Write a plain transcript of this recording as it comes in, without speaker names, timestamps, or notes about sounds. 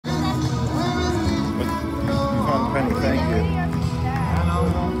Thank you.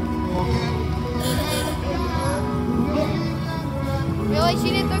 Really? She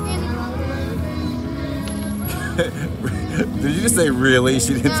didn't throw candy? Did you just say really?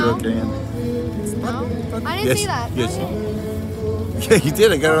 She didn't throw candy? No. I didn't see that. Yes, yeah, you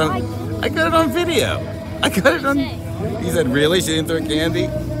did. I got it on video. I got it on. He said, really? She didn't throw candy?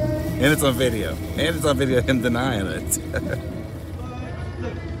 And it's on video. And it's on video him denying it.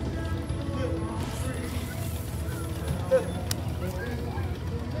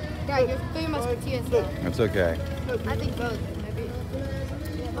 Yeah, you're 3 musketeers though. That's okay. I think both. Maybe.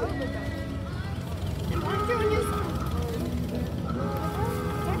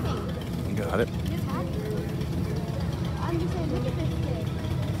 You got it. I'm just saying, look at this kid.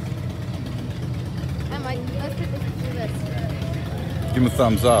 I'm like, let's put this through this. Give him a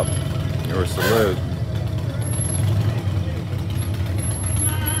thumbs up or a salute.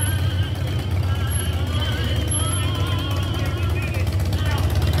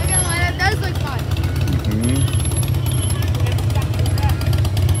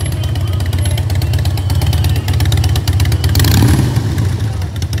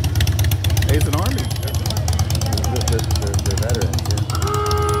 It's an army. They're veterans, yeah.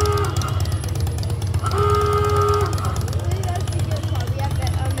 We have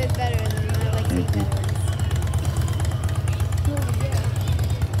veterans and we have like 8 veterans.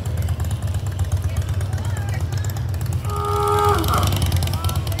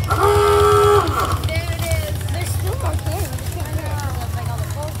 There it is. There's still more kids. Like on the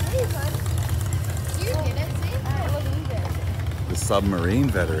full sleeve, huh? You get it, see? It wasn't either. The submarine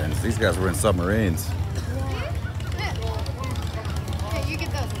veterans. These guys were in submarines. Yeah, you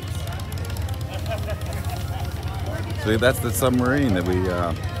get those. See, that's the submarine that we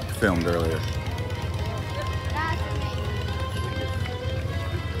filmed earlier. That's amazing.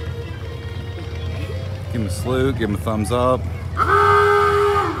 Give him a salute, give him a thumbs up.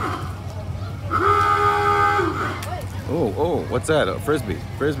 Oh, what's that? A frisbee.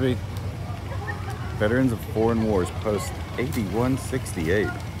 Frisbee. Veterans of Foreign Wars, post 8168.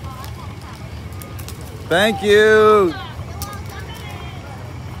 Thank you!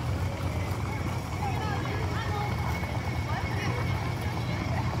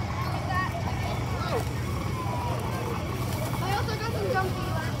 I also got some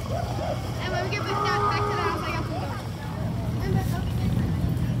junkies. And when we get back to the house, I got some junkies.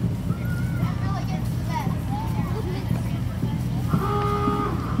 I'm really getting to bed.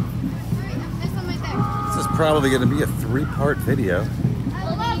 There's some right there. This is probably going to be a 3-part video.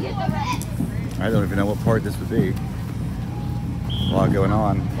 I don't even know what part this would be. A lot going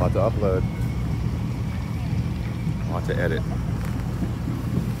on, a lot to upload, a lot to edit.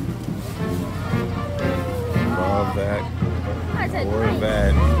 Love that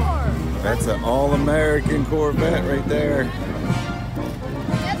Corvette. That's an all-American Corvette right there.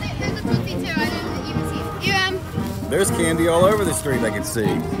 There's a Tootsie too, I didn't even see it. Here, There's candy all over the street, I can see.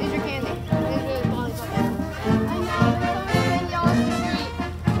 here's your candy. Here's your bongs up there. I know, there's so much candy all over the street.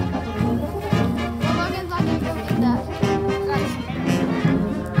 Well, Logan's not gonna go get that.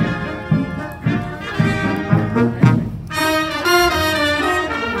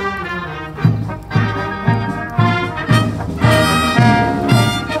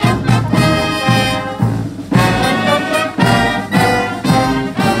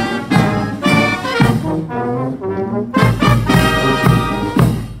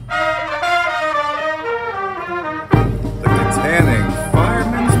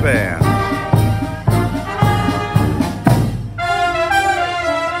 Fireman's Band.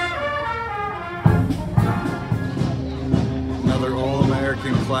 Another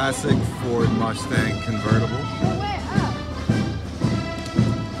all-American classic Ford Mustang convertible.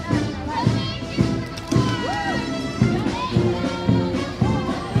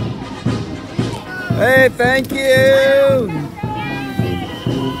 Hey, thank you!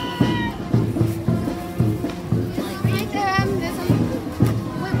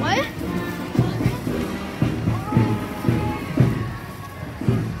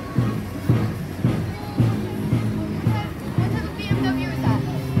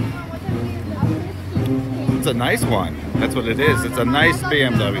 It's a nice one. That's what it is. It's a nice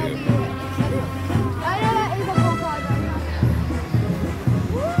BMW.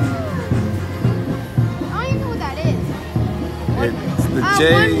 It's the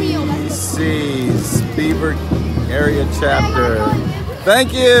JC's Beaver Area Chapter.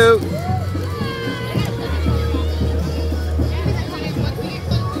 Thank you.